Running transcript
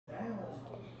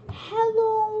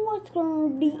Hello, what's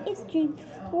going on? It's Gene.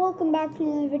 Welcome back to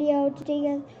another video. Today,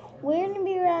 guys, we're gonna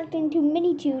be reacting to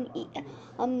Minitoon,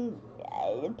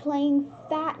 playing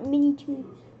Fat Minitoon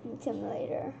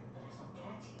Simulator.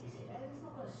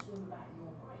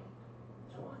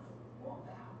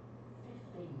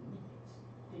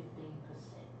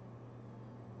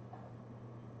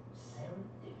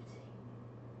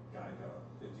 Geico.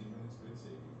 15 minutes could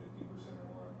save you 50% or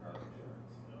more on car insurance.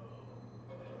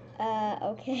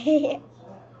 Okay.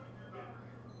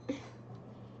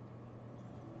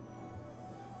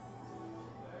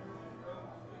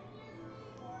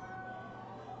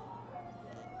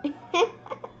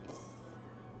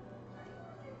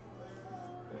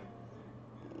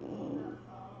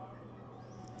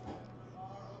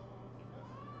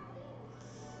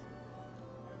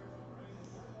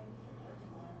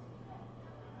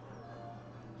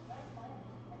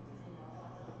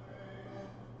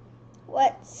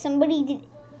 What? Somebody did.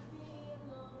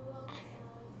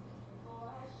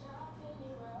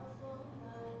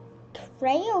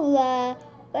 Crayola?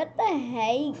 What the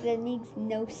heck? That makes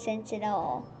no sense at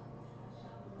all.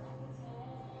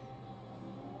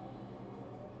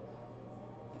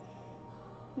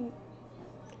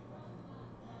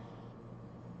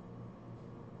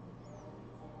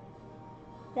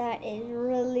 That is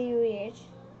really weird.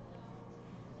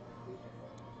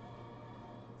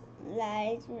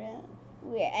 That is real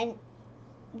weird. And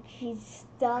she's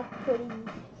stuck putting.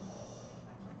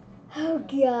 Oh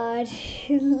God.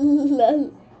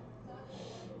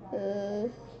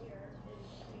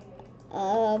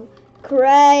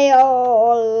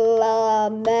 Crayola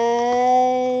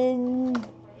man.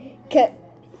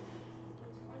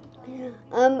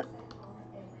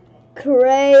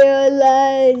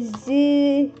 Crayola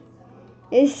Z.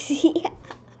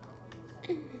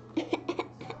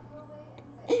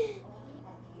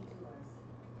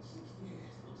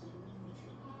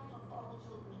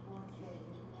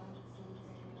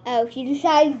 Oh, she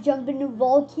decided to jump in a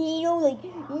volcano, like,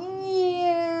 yeah.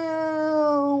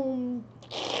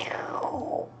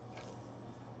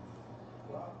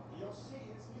 Well, you'll see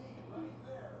it's me right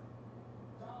there.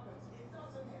 Dobbins, it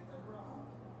doesn't hit the ground.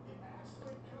 It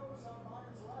actually goes on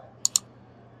Byron's leg.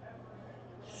 Effort ahead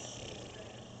to the stand.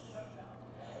 Touchdown.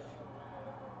 Let's go with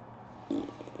Dobbins for the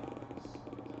touchdown.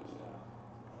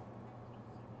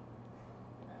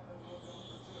 Evans will go for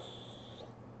two.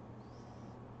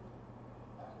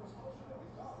 That was closer than we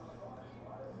thought. We're like, oh, he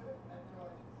might have hit it. And you're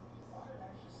like, Byron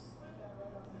actually slid that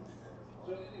right under his fingers.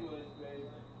 So anyways, guys,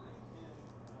 Bring in,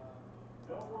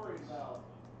 don't worry about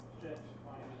Chet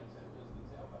finding his head as the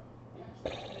tailback. he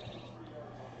actually had 53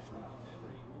 yards on the ground.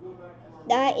 Henry, We'll go back to our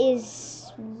That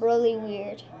is really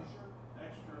weird.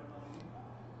 extra money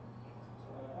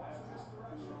watch this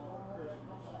direction. on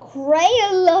Christmas.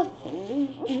 Crayola.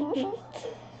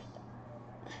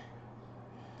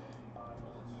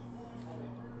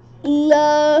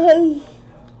 Love.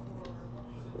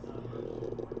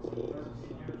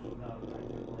 13 years from now, they're not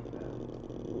gonna like that.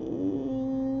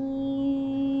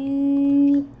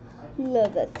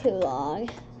 Love that too long.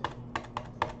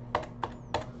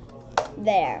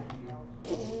 There.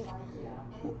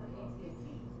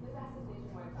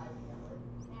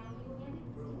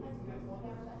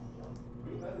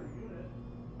 Way better unit.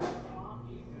 $50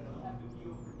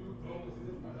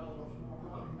 more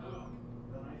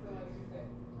than I think.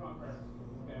 Progress.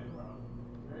 Okay, bro.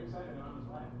 Very excited. On his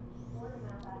lap. Word of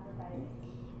mouth advertising.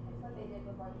 It's what they did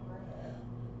before commercials.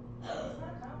 It's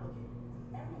not complicated.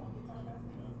 Everyone gets our best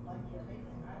deals, like the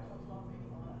amazing iPhone 12 mini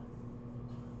on us.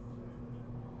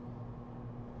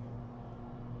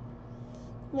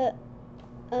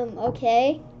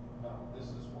 Okay. well, this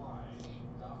is why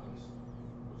Dobbins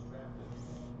was drafted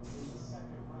in the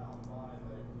second round by the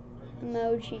Ravens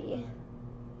Emoji.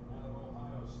 out of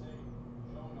Ohio State.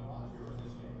 Showing a lot here in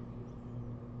this game.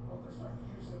 Well, they're starting to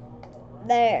use him a little more, right?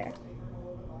 There. Favored him a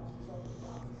little bit last year. So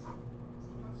Dobbins,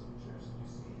 he's got some juice. You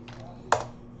see,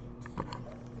 he's got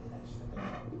that finish that they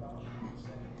talked about. Keep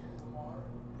staying with Lamar,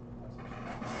 and that's what you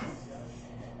want from these guys.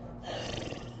 Sometimes you get those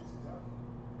bursts in Kentucky.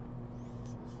 This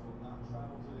will not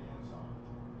travel to the end zone.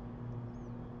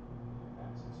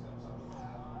 Paxson steps up with the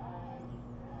dive,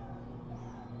 and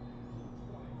to the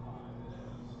 25 it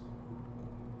is.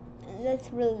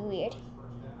 That's really weird.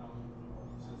 First down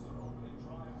since their opening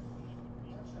drive,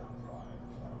 touchdown drive.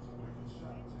 That was a wicked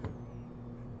shot too.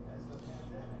 As the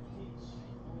pandemic heats,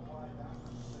 worldwide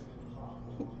doctors are saying a new problem: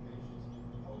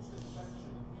 prolonged post-infection.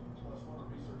 Plus, what are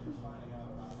researchers finding out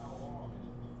about how long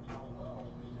and how well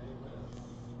we may live?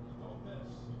 Don't miss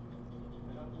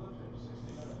an uplifting 60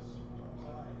 minutes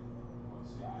tonight on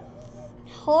CBS.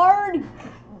 Hard.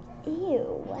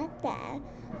 Ew, what the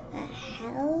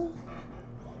hell?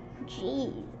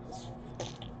 Jeez.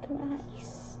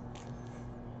 Christ.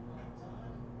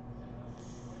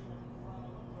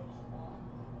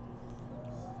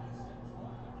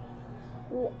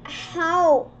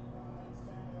 How?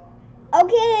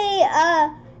 Okay,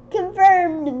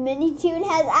 confirmed. Minitoon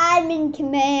has admin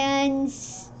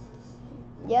commands.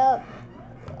 Yup.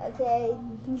 Okay.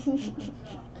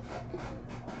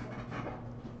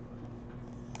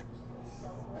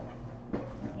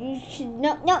 You should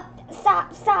no.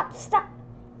 Stop.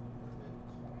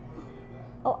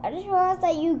 Oh, I just realized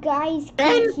that you guys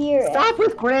can't hear it. Stop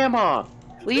with Grandma.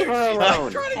 Leave her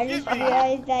alone. I just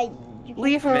realized that you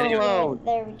Leave her can't hear it. alone.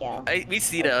 There we go. We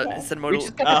see the Okay. it's a We modal.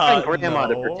 just gotta find Grandma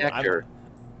to no, protect I'm- her.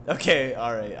 Okay,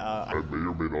 alright, I may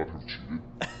or may not have cheated.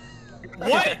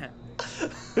 What?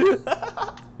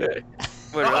 Wait,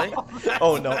 really?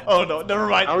 Oh no, never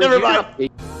mind, How are never you mind.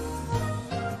 not-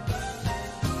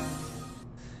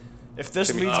 If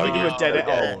this Come means here. we do a dead end,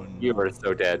 dead. oh You are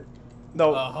so dead.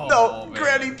 no, Oh, no, man.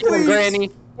 Granny, Get him, please. Granny.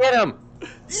 Get him.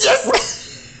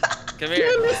 Yes. Come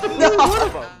here.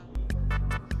 No.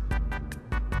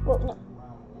 Well, no.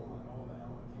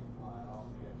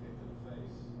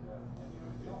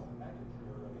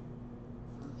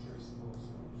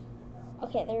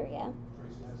 Okay, there we go.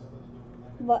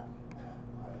 What?